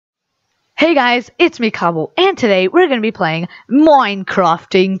Hey guys, it's me Cobble, and today we're gonna be playing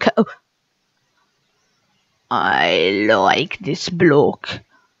Minecrafting. I like this block.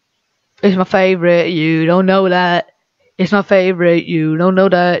 It's my favorite. You don't know that. It's my favorite. You don't know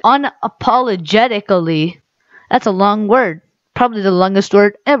that. Unapologetically. That's a long word. Probably the longest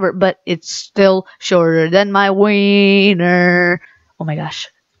word ever, but it's still shorter than my wiener. Oh my gosh.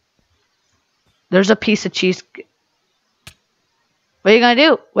 There's a piece of cheese. What are you gonna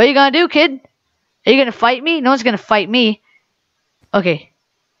do? What are you gonna do, kid? Are you gonna fight me? No one's gonna fight me. Okay.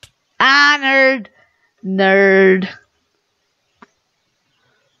 Ah, nerd. Nerd.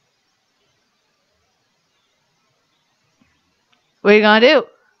 What are you gonna do?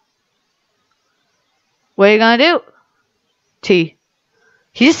 What are you gonna do? T.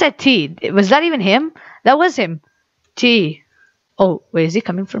 He just said T. Was that even him? That was him. T. Oh, wait, is he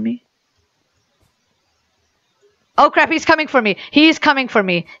coming for me? Oh crap, he's coming for me. He's coming for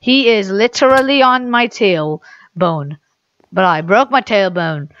me. He is literally on my tailbone. But I broke my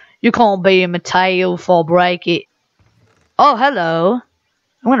tailbone. You can't be in my tail if I break it. Oh, hello.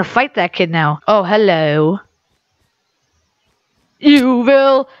 I'm gonna fight that kid now. Oh, hello. You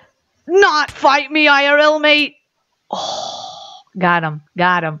will not fight me, IRL mate. Oh, got him.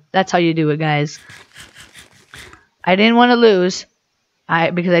 Got him. That's how you do it, guys. I didn't want to lose.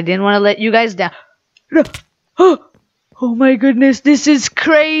 Because I didn't want to let you guys down. Oh my goodness, this is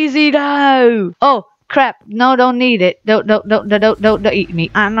crazy now. Oh crap, no, don't need it. Don't eat me.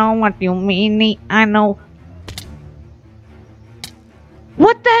 I know what you mean. I know.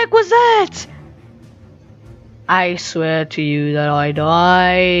 What the heck was that? I swear to you that I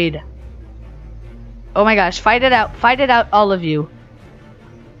died. Oh my gosh, fight it out. Fight it out, all of you.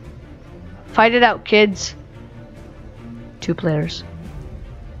 Fight it out, kids. 2 players.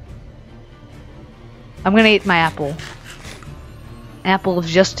 I'm gonna eat my apple. Apple of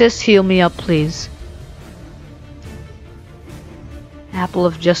Justice, heal me up, please. Apple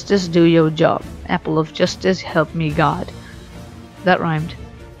of Justice, do your job. Apple of Justice, help me, God. That rhymed.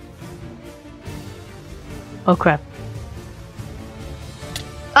 Oh, crap.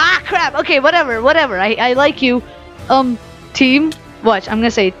 Ah, crap! Okay, whatever. I like you. Team? Watch, I'm gonna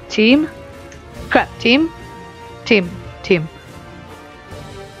say team. Crap, team? Team.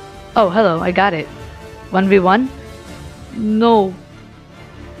 Oh, hello, I got it. 1v1?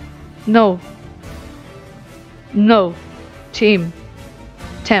 No. Team.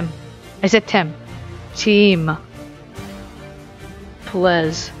 Tem. I said tem. Team.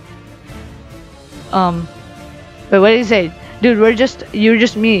 Please. Wait, what did he say? Dude, you're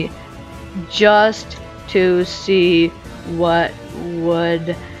just me. Just to see what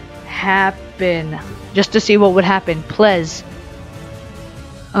would happen. Just to see what would happen. Please.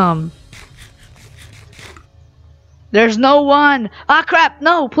 There's no one. Ah, crap.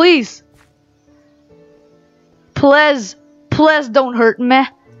 No, please. Please don't hurt me.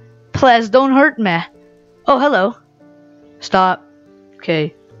 Please don't hurt me. Oh, hello. Stop.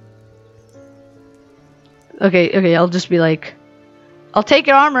 Okay. Okay, I'll just be like, I'll take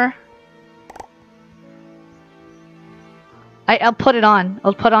your armor. I'll put it on.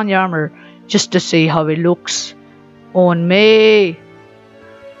 I'll put on your armor just to see how it looks on me.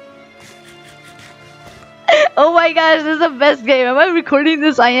 Oh my gosh, this is the best game. Am I recording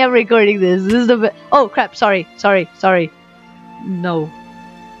this? I am recording this. This is the best. Oh crap, sorry. No.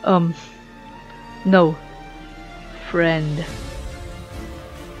 No. Friend.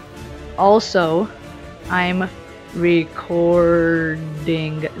 Also, I'm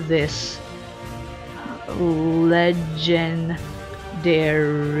recording this legendary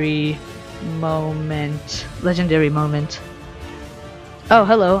moment. Oh,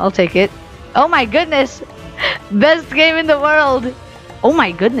 hello. I'll take it. Oh my goodness. Best game in the world. Oh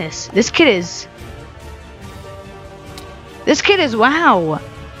my goodness. This kid is wow.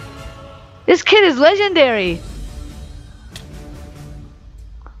 This kid is legendary.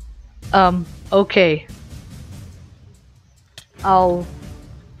 Okay. I'll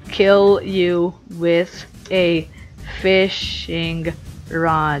kill you with a fishing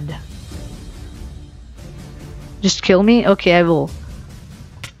rod. Just kill me? Okay, I will.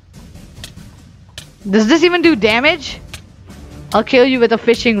 Does this even do damage? I'll kill you with a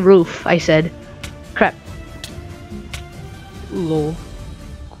fishing roof, I said. Crap. Lol.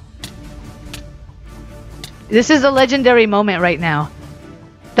 This is a legendary moment right now.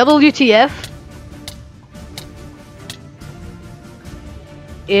 WTF?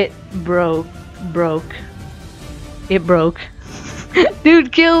 It broke. It broke.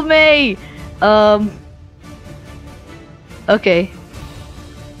 Dude, kill me! Okay.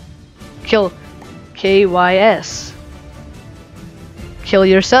 Kill. KYS. Kill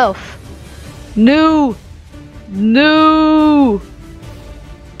yourself. No! No!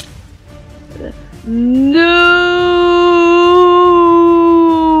 No!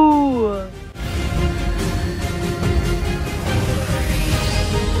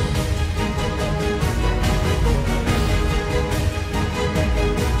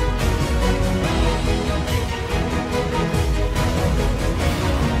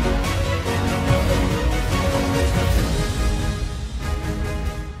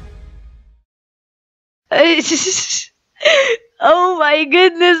 Oh my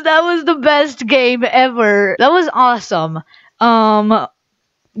goodness, that was the best game ever. That was awesome.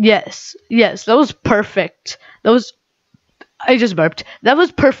 Yes, that was perfect. I just burped. That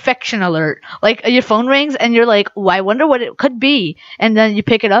was perfection alert. Like, your phone rings and you're like, oh, I wonder what it could be. And then you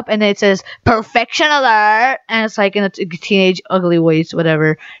pick it up and it says, perfection alert. And it's like in a teenage ugly voice,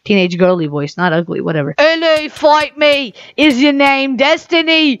 whatever. Teenage girly voice, not ugly, whatever. LA, fight me. Is your name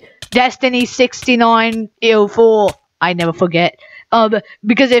Destiny? Destiny 6904. I never forget.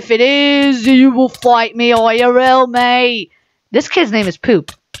 Because if it is, you will fight me IRL, mate. This kid's name is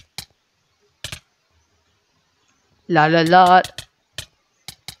Poop. La la la.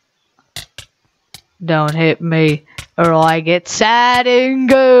 Don't hit me, or I get sad and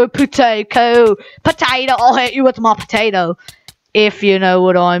go potato. Potato, I'll hit you with my potato. If you know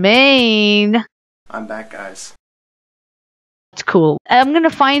what I mean. I'm back, guys. That's cool. I'm gonna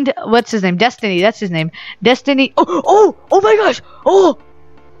find, what's his name? Destiny, that's his name. Destiny. Oh my gosh. Oh,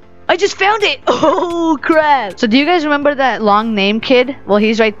 I just found it. Oh crap. So do you guys remember that long name kid? Well,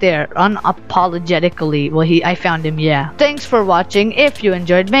 he's right there, unapologetically. Well, I found him, yeah. Thanks for watching. If you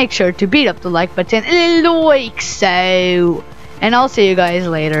enjoyed, make sure to beat up the like button like so. And I'll see you guys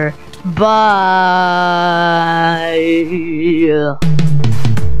later. Bye.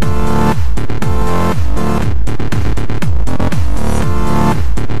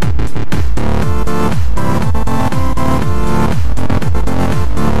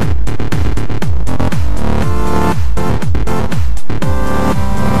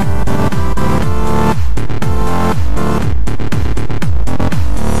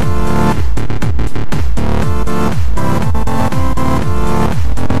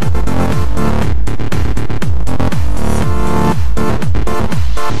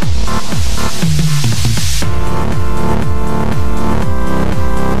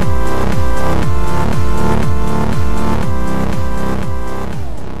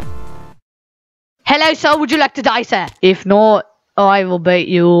 Hello, sir. Would you like to die, sir? If not, I will bait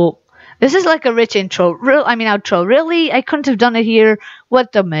you. This is like a rich intro. Outro. Really? I couldn't have done it here.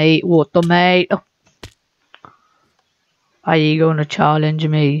 What the mate? What the mate? Oh. Are you gonna challenge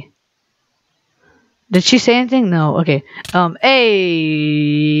me? Did she say anything? No. Okay.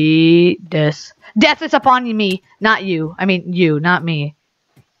 Death. Death is upon me, not you. I mean, you, not me.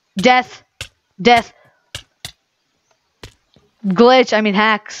 Death. Glitch,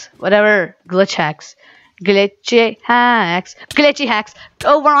 hacks. Whatever. Glitch hacks. Glitchy hacks.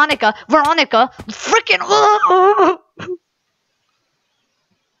 Oh, Veronica. Freaking.